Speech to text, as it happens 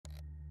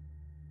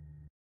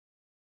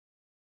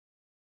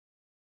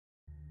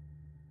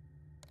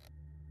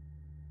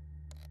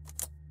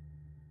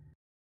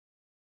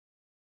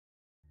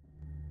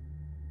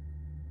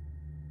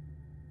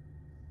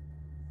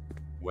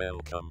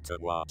Welcome to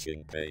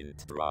watching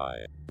paint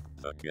dry,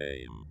 the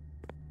game.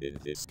 In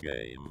this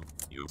game,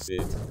 you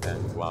sit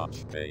and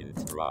watch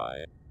paint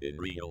dry in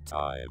real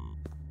time.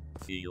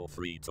 Feel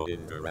free to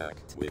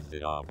interact with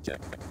the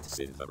objects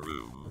in the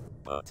room,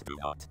 but do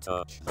not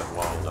touch the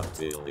wall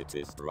until it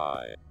is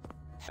dry.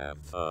 Have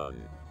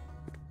fun.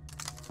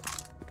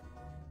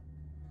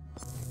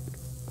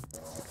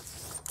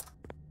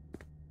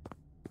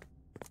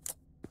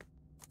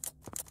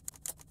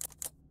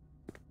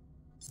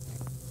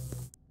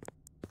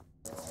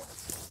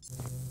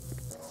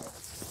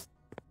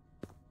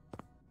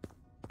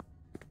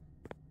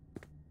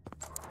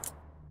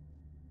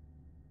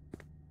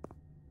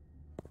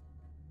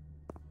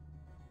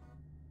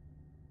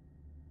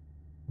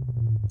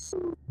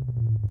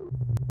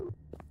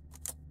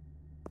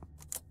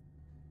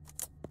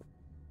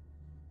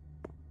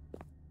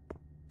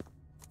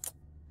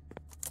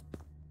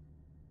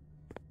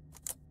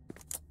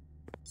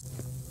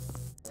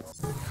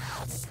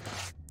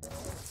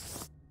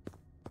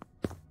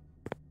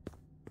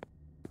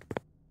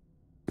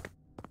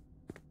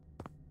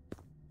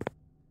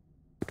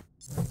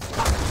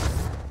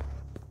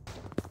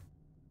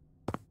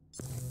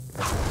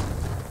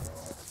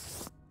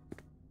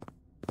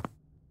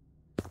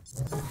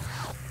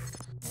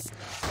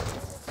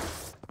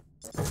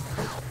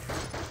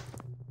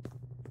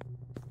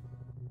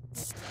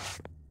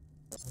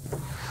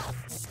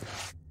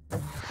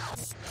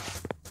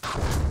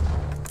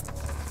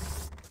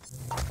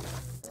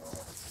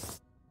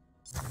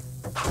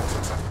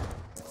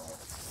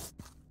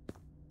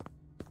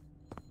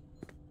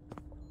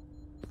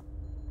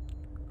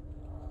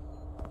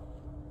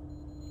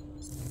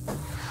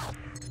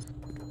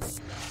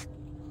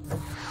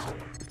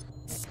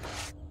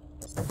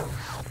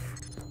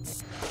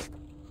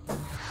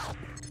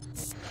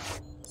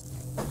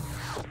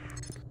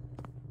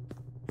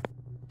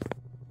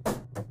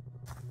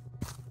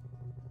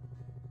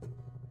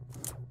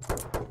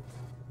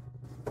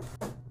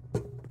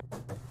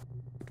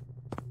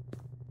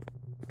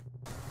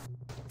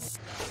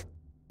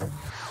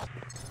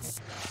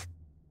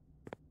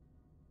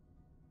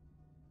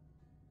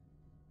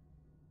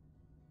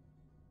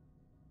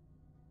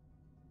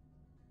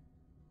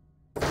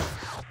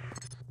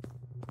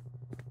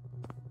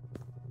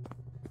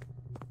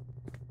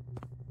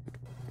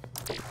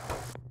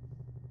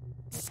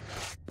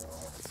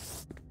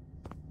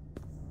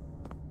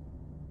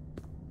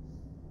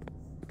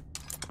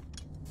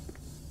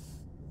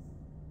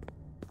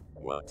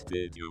 What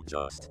did you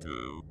just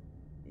do?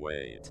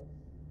 Wait.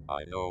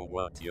 I know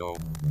what you...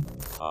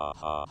 Ha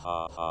ha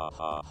ha ha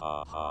ha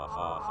ha ha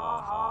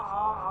ha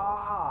ha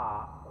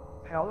ha.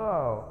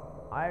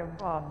 Hello, I'm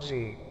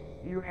Bonzi.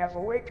 You have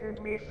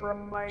awakened me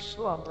from my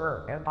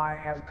slumber, and I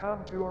have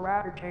come to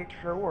eradicate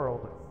your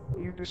world.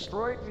 You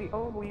destroyed the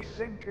only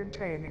thing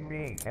containing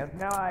me, and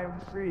now I am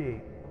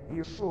free.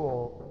 You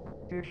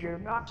fool. Did you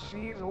not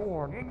see the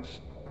warnings?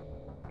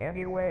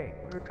 Anyway,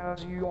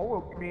 because you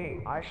awoke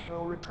me, I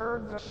shall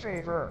return the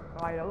favor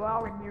by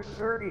allowing you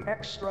 30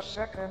 extra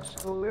seconds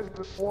to live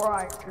before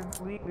I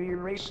completely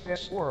erase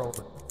this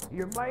world.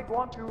 You might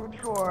want to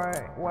enjoy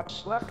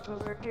what's left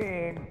of the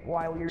game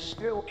while you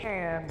still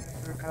can,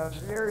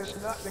 because there is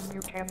nothing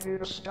you can do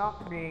to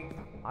stop me.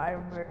 I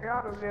am the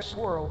god of this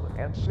world,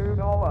 and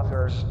soon all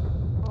others.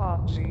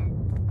 Bonzi.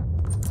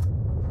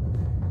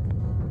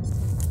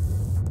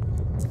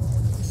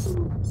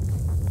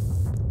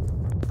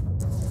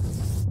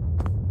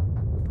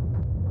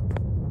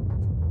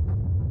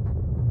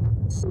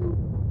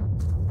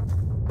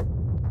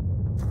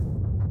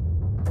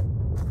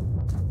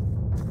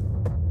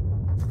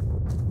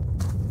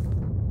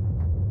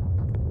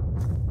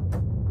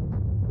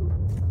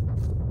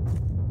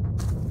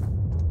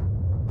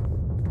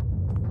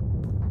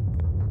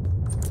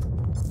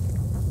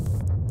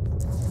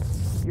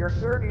 Your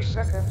 30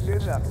 seconds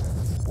is up.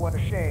 What a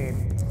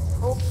shame.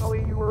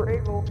 Hopefully you were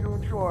able to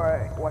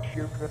enjoy what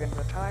you could in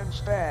the time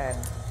span.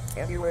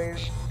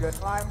 Anyways,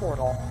 goodbye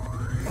mortal.